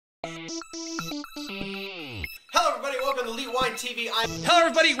Hello everybody, welcome to Elite Wine TV. Hello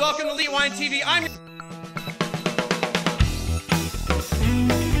everybody, welcome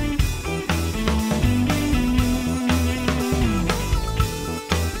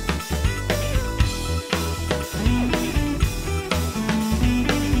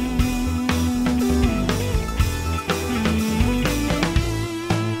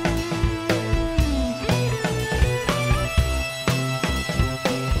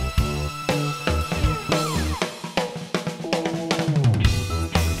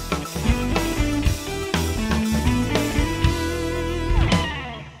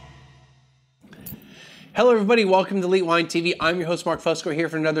to Elite Wine TV. I'm your host Mark Fusco here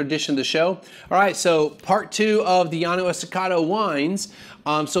for another edition of the show. All right, so part two of the Llano Estacado wines.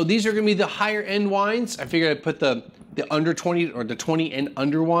 So these are gonna be the higher end wines. I figured I'd put the under 20 or the 20 and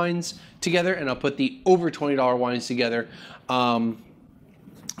under wines together, and I'll put the over $20 wines together.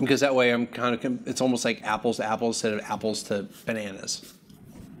 Because that way it's almost like apples to apples instead of apples to bananas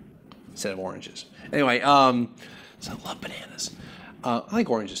instead of oranges. Anyway, so I love bananas. I like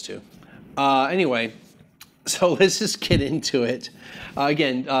oranges too. Anyway, so let's just get into it.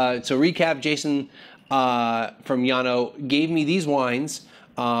 Again, so recap, Jason from Llano gave me these wines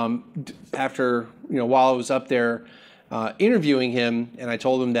after, while I was up there interviewing him, and I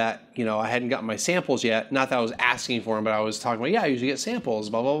told him that, I hadn't gotten my samples yet. Not that I was asking for them, but I was talking about, yeah, I usually get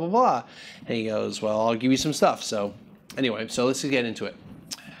samples, blah, blah, blah, blah. And he goes, well, I'll give you some stuff. So anyway, so let's just get into it.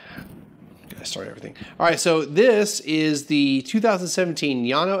 Gotta start everything. All right, so this is the 2017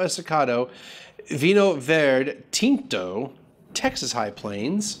 Llano Estacado Vino Verde Tinto, Texas High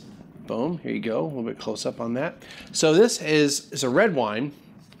Plains. Boom, here you go, a little bit close up on that. So this is a red wine.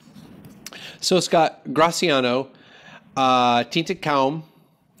 So it's got Graciano, Tinta Calm,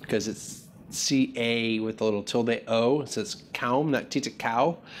 because it's C-A with a little tilde O. It says Calm, not Tinta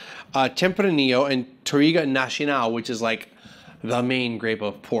Cow. Tempranillo and Touriga Nacional, which is like the main grape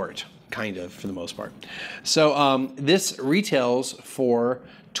of port, kind of, for the most part. So this retails for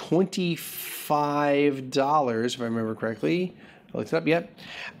 $25, if I remember correctly. I looked it up yet.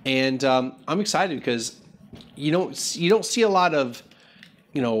 And I'm excited because you don't see a lot of,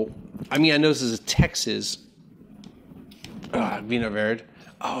 I mean, I know this is a Texas Vino Verde.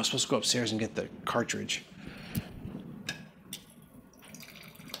 Oh, I was supposed to go upstairs and get the cartridge.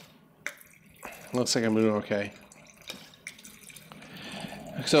 Looks like I'm doing okay.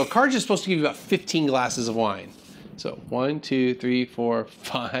 So a cartridge is supposed to give you about 15 glasses of wine. So 1, 2, 3, 4,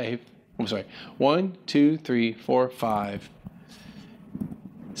 5. I'm sorry. 1, 2, 3, 4, 5,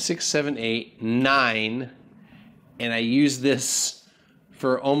 6, 7, 8, 9. And I use this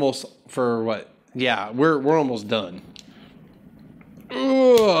for what? Yeah, we're almost done.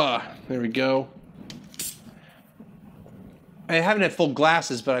 Ugh, there we go. I haven't had full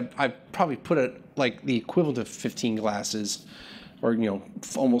glasses, but I probably put it like the equivalent of 15 glasses. Or,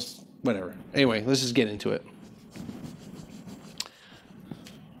 almost whatever. Anyway, let's just get into it.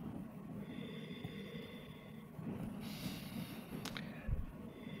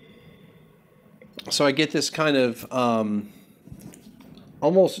 So I get this kind of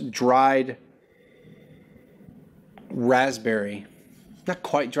almost dried raspberry. Not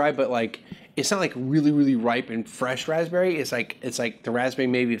quite dry, but like, it's not like really, really ripe and fresh raspberry. It's like the raspberry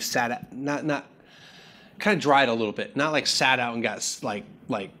maybe have sat out, not kind of dried a little bit, not like sat out and got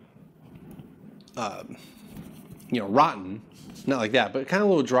rotten, not like that, but kind of a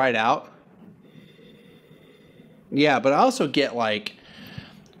little dried out. Yeah, but I also get like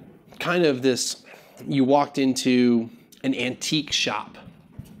kind of this, you walked into an antique shop,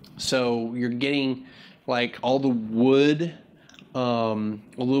 so you're getting like all the wood, a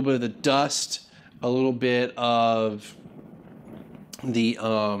little bit of the dust, a little bit of the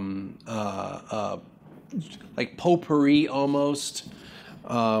like potpourri almost,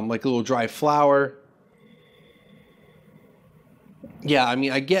 like a little dry flower. Yeah, I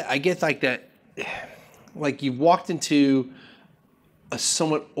mean, I get like that, like you walked into a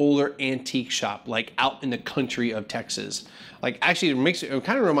somewhat older antique shop, like out in the country of Texas. Like actually, it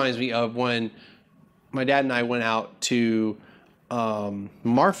kind of reminds me of when my dad and I went out to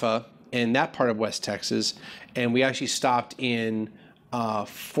Marfa in that part of West Texas, and we actually stopped in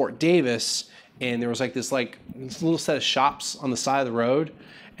Fort Davis. And there was like this little set of shops on the side of the road,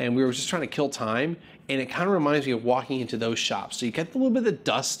 and we were just trying to kill time. And it kind of reminds me of walking into those shops. So you get a little bit of the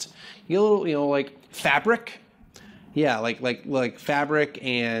dust, you get a little, like fabric, yeah, like fabric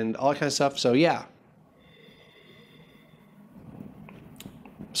and all that kind of stuff. So yeah.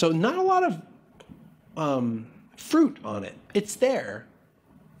 So not a lot of fruit on it. It's there,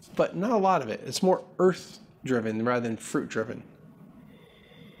 but not a lot of it. It's more earth driven rather than fruit driven.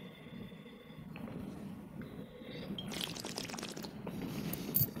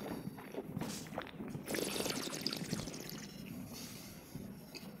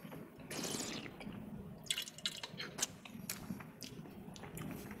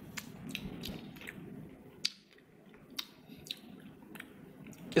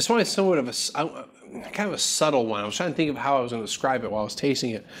 This wine is somewhat of kind of a subtle wine. I was trying to think of how I was going to describe it while I was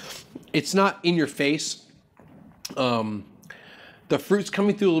tasting it. It's not in your face. The fruit's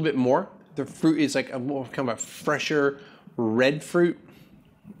coming through a little bit more. The fruit is like a more kind of a fresher red fruit,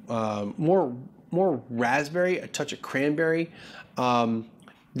 more raspberry, a touch of cranberry.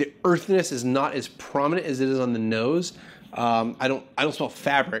 The earthiness is not as prominent as it is on the nose. I don't smell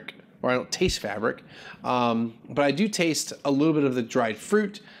fabric, or I don't taste fabric, but I do taste a little bit of the dried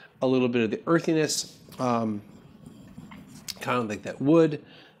fruit, a little bit of the earthiness, kind of like that wood.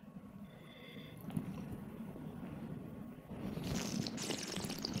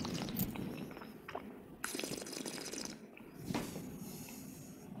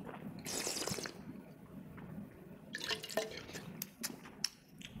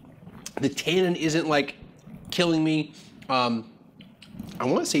 The tannin isn't like killing me. I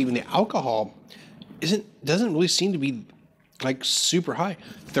want to say even the alcohol doesn't really seem to be like super high.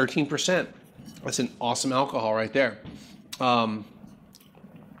 13%. That's an awesome alcohol right there.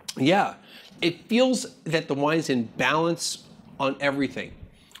 Yeah, it feels that the wine's in balance on everything.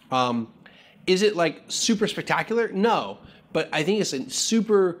 Is it like super spectacular? No, but I think it's a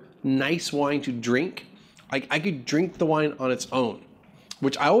super nice wine to drink. Like I could drink the wine on its own,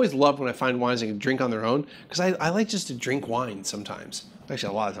 which I always love when I find wines I can drink on their own, because I like just to drink wine sometimes.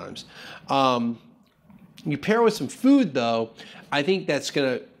 Actually, a lot of times. You pair it with some food, though, I think that's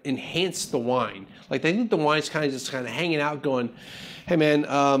going to enhance the wine. Like, I think the wine's kind of just kind of hanging out going, hey, man,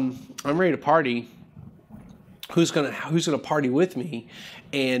 I'm ready to party. Who's gonna party with me?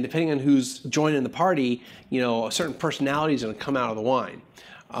 And depending on who's joining the party, you know, a certain personality is going to come out of the wine.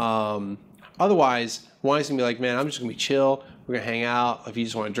 Otherwise, wine's going to be like, man, I'm just going to be chill. We're going to hang out. If you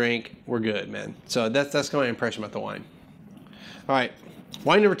just want to drink, we're good, man. So that's kind of my impression about the wine. All right,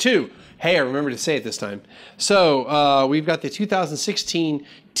 wine number 2. Hey, I remember to say it this time. So we've got the 2016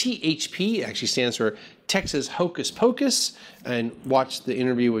 THP. It actually stands for Texas Hocus Pocus. And watch the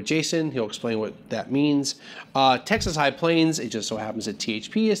interview with Jason. He'll explain what that means. Texas High Plains. It just so happens that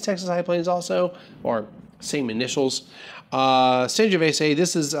THP is Texas High Plains also, or same initials. Sangiovese.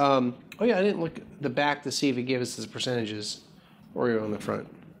 This is, oh yeah, I didn't look at the back to see if it gave us the percentages, or on the front.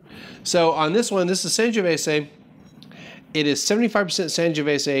 So on this one, this is Sangiovese. It is 75%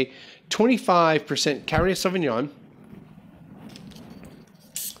 Sangiovese, 25% Cabernet Sauvignon.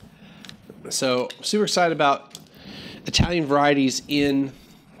 So super excited about Italian varieties in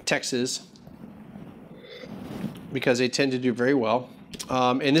Texas because they tend to do very well.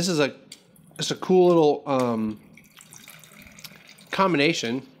 And this is just a cool little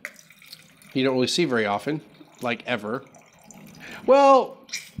combination you don't really see very often, like ever. Well,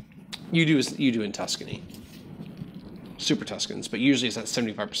 you do in Tuscany. Super Tuscans, but usually it's at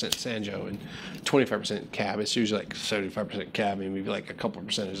 75% Sanjo and 25% Cab. It's usually like 75% Cab, maybe like a couple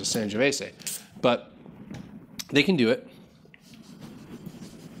percentage of Sangiovese. But they can do it.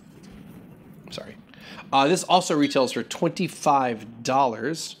 Sorry. This also retails for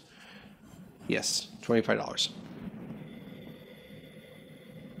 $25. Yes, $25.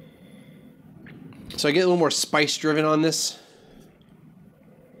 So I get a little more spice driven on this.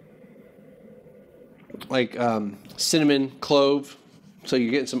 Like cinnamon, clove, so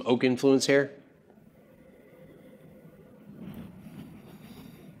you're getting some oak influence here.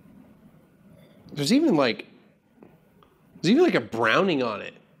 There's even like a browning on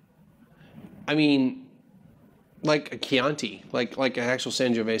it. I mean, like a Chianti, like an actual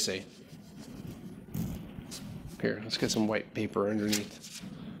Sangiovese. Here, let's get some white paper underneath.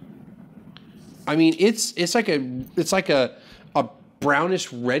 I mean, it's like a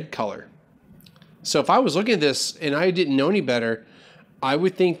brownish red color. So if I was looking at this and I didn't know any better, I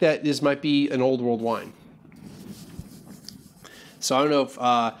would think that this might be an old world wine. So I don't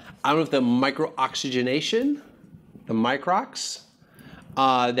know if the micro-oxygenation, the microx,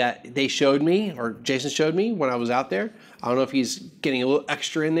 that they showed me, or Jason showed me when I was out there, I don't know if he's getting a little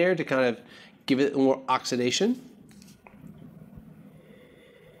extra in there to kind of give it more oxidation.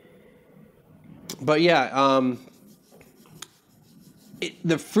 But yeah,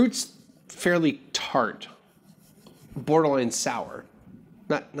 the fruit's fairly tart, borderline sour,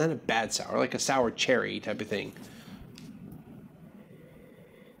 not a bad sour, like a sour cherry type of thing.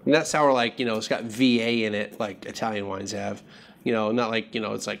 Not sour like, you know, it's got VA in it like Italian wines have, you know, not like, you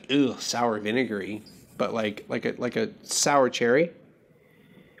know, it's like ugh, sour vinegary, but like a sour cherry.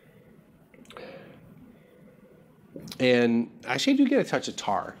 And actually I do get a touch of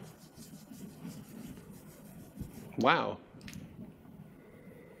tar. Wow.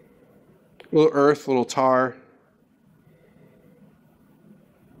 A little earth, a little tar,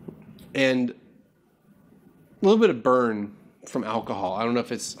 and a little bit of burn from alcohol. I don't know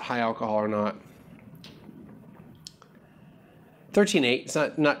if it's high alcohol or not. 13.8. It's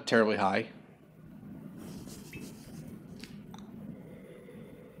not terribly high.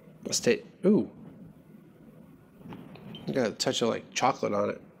 Let's take. Ooh. Got a touch of like chocolate on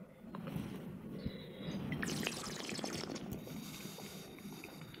it.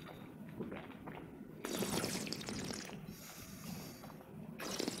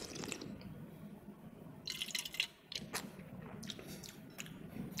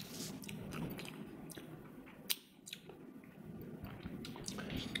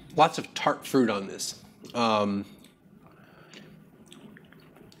 Lots of tart fruit on this.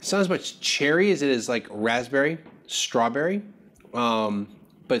 It's not as much cherry as it is like raspberry, strawberry, but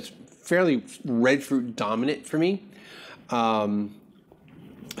it's fairly red fruit dominant for me.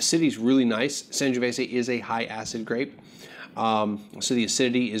 Acidity's really nice. Sangiovese is a high acid grape, so the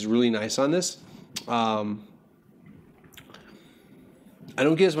acidity is really nice on this. I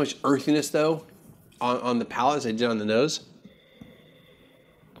don't get as much earthiness though on the palate as I did on the nose.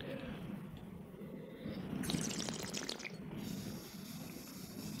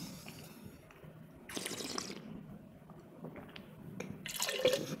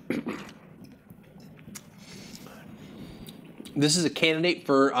 This is a candidate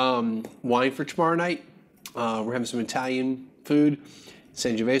for wine for tomorrow night. We're having some Italian food,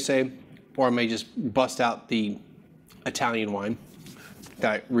 Sangiovese, or I may just bust out the Italian wine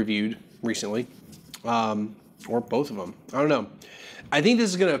that I reviewed recently, or both of them. I don't know. I think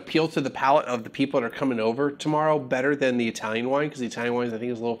this is going to appeal to the palate of the people that are coming over tomorrow better than the Italian wine, because the Italian wine I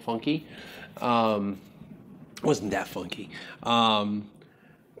think is a little funky. Wasn't that funky,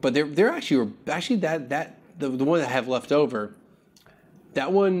 but they're actually the one that I have left over. That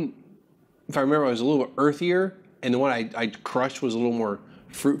one, if I remember, was a little bit earthier, and the one I crushed was a little more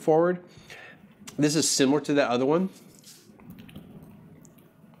fruit forward. This is similar to that other one.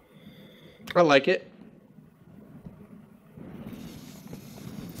 I like it.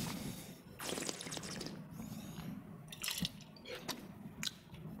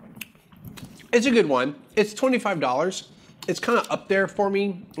 It's a good one. It's $25. It's kind of up there for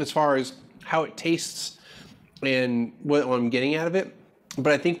me as far as how it tastes and what I'm getting out of it.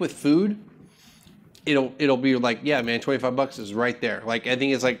 But I think with food, it'll be like, yeah, man, $25 is right there. Like, I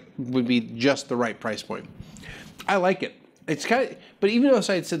think it's like would be just the right price point. I like it. It's kind of, but even though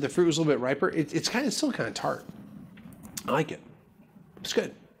I said the fruit was a little bit riper, it's kind of still kind of tart. I like it. It's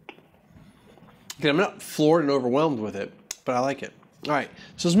good. Okay, I'm not floored and overwhelmed with it, but I like it. All right,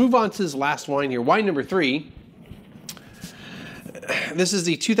 so let's move on to this last wine here. Wine number 3. This is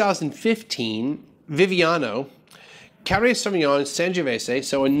the 2015 Viviano Cabernet Sauvignon Sangiovese.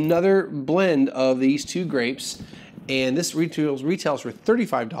 So another blend of these two grapes, and this retails for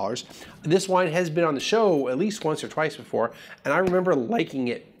 $35. This wine has been on the show at least once or twice before, and I remember liking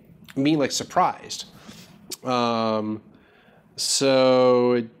it, being like surprised.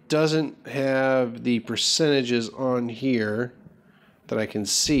 So it doesn't have the percentages on here that I can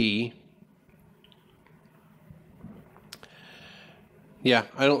see. Yeah,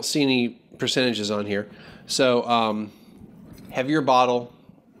 I don't see any percentages on here. So heavier bottle,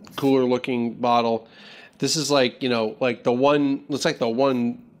 cooler looking bottle. This is like, you know, like the one, looks like the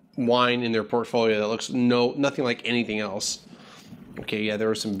one wine in their portfolio that looks nothing like anything else. Okay, yeah, there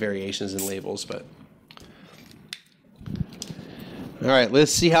were some variations in labels, but. All right,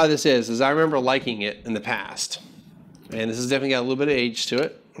 let's see how this is, as I remember liking it in the past. And this has definitely got a little bit of age to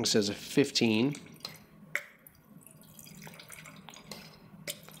it. It says a 15.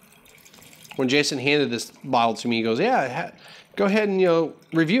 When Jason handed this bottle to me, he goes, yeah, go ahead and, you know,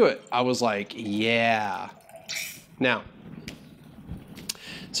 review it. I was like, yeah. Now,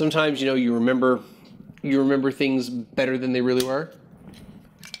 sometimes, you know, you remember things better than they really were,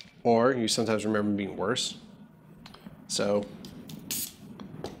 or you sometimes remember them being worse. So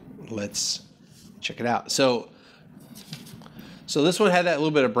let's check it out. So this one had that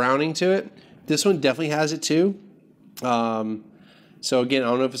little bit of browning to it. This one definitely has it too. So again, I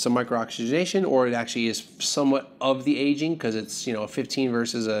don't know if it's a microoxidation or it actually is somewhat of the aging, because it's, you know, a 15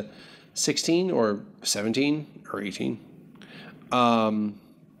 versus a 16 or 17 or 18.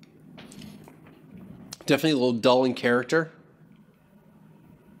 Definitely a little dull in character.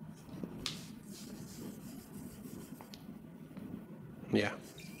 Yeah.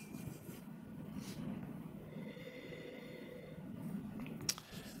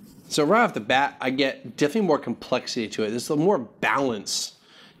 So right off the bat, I get definitely more complexity to it. There's a little more balance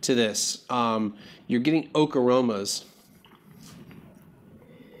to this. You're getting oak aromas.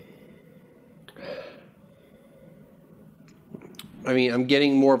 I mean, I'm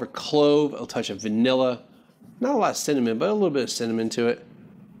getting more of a clove, a touch of vanilla, Not a lot of cinnamon, but a little bit of cinnamon to it.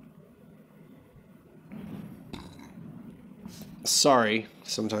 Sorry,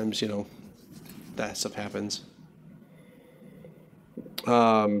 sometimes, you know, that stuff happens.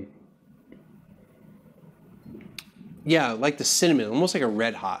 Yeah, like the cinnamon, almost like a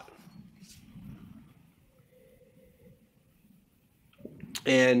red hot.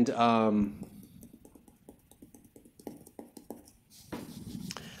 And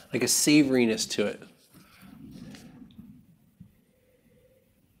like a savoriness to it.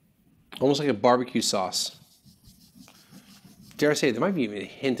 Almost like a barbecue sauce. Dare I say, there might be even a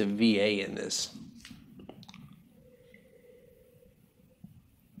hint of VA in this.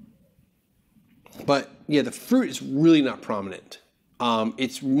 But yeah, the fruit is really not prominent.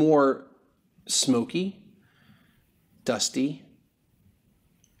 It's more smoky, dusty,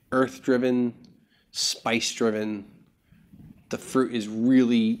 earth-driven, spice-driven. The fruit is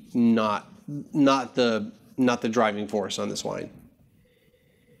really not the driving force on this wine.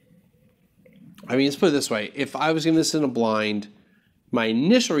 I mean, let's put it this way. If I was giving this in a blind, my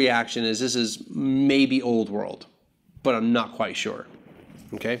initial reaction is this is maybe Old World, but I'm not quite sure.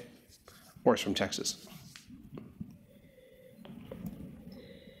 Okay? Or it's from Texas.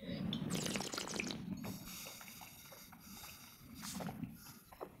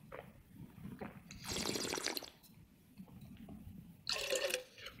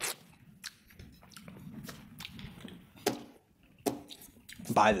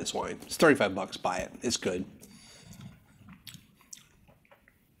 Buy this wine. It's $35. Buy it. It's good.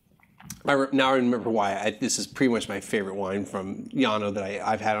 Now I remember why this is pretty much my favorite wine from Llano that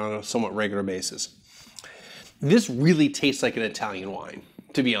I've had on a somewhat regular basis. This really tastes like an Italian wine,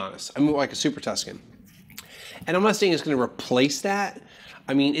 to be honest. I mean, like a Super Tuscan. And I'm not saying it's going to replace that.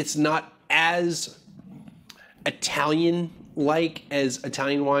 I mean, it's not as Italian-like as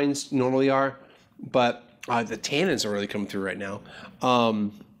Italian wines normally are, but the tannins are really coming through right now.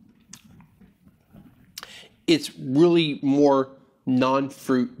 It's really more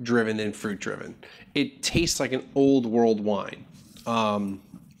non-fruit driven than fruit driven. It tastes like an old world wine.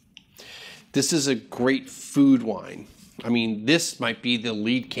 This is a great food wine. I mean, this might be the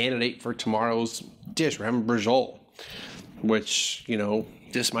lead candidate for tomorrow's dish. We're having brajol, which, you know,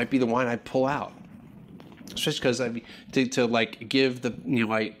 this might be the wine I pull out. Especially because to like give the, you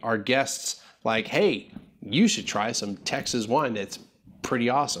know, our guests like, hey, you should try some Texas wine that's pretty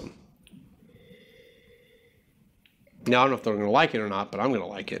awesome. Now, I don't know if they're going to like it or not, but I'm going to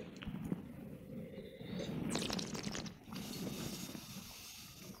like it.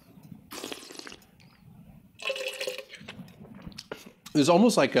 There's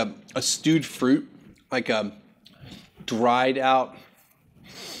almost like a stewed fruit, like a dried out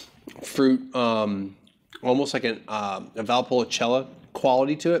fruit, almost like a Valpolicella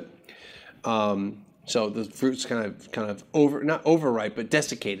quality to it. So the fruit's kind of not overripe, but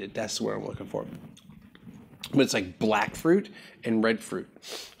desiccated. That's the word I'm looking for. But it's like black fruit and red fruit.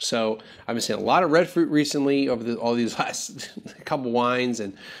 So I've been seeing a lot of red fruit recently over all these last couple wines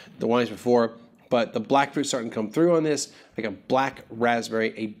and the wines before. But the black fruit's starting to come through on this, like a black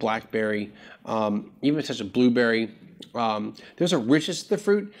raspberry, a blackberry, even a touch of blueberry. There's a richness to the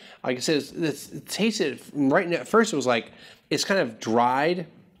fruit. Like I said, it tasted right now. At first, it was like it's kind of dried,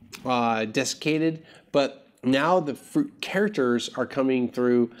 desiccated, but now the fruit characters are coming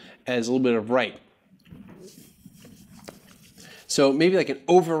through as a little bit of ripe. So maybe like an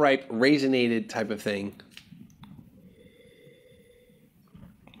overripe, raisinated type of thing.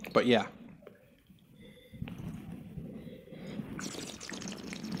 But yeah.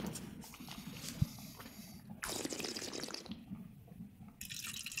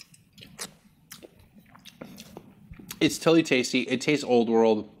 It's totally tasty. It tastes old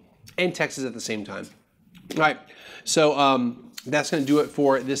world and Texas at the same time. All right, so that's going to do it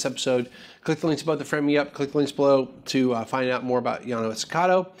for this episode. Click the links above to frame me up. Click the links below to find out more about Llano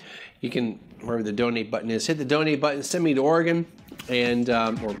Estacado. You can, wherever the donate button is, hit the donate button, send me to Oregon, and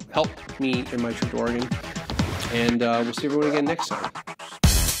or help me in my trip to Oregon. And we'll see everyone again next time.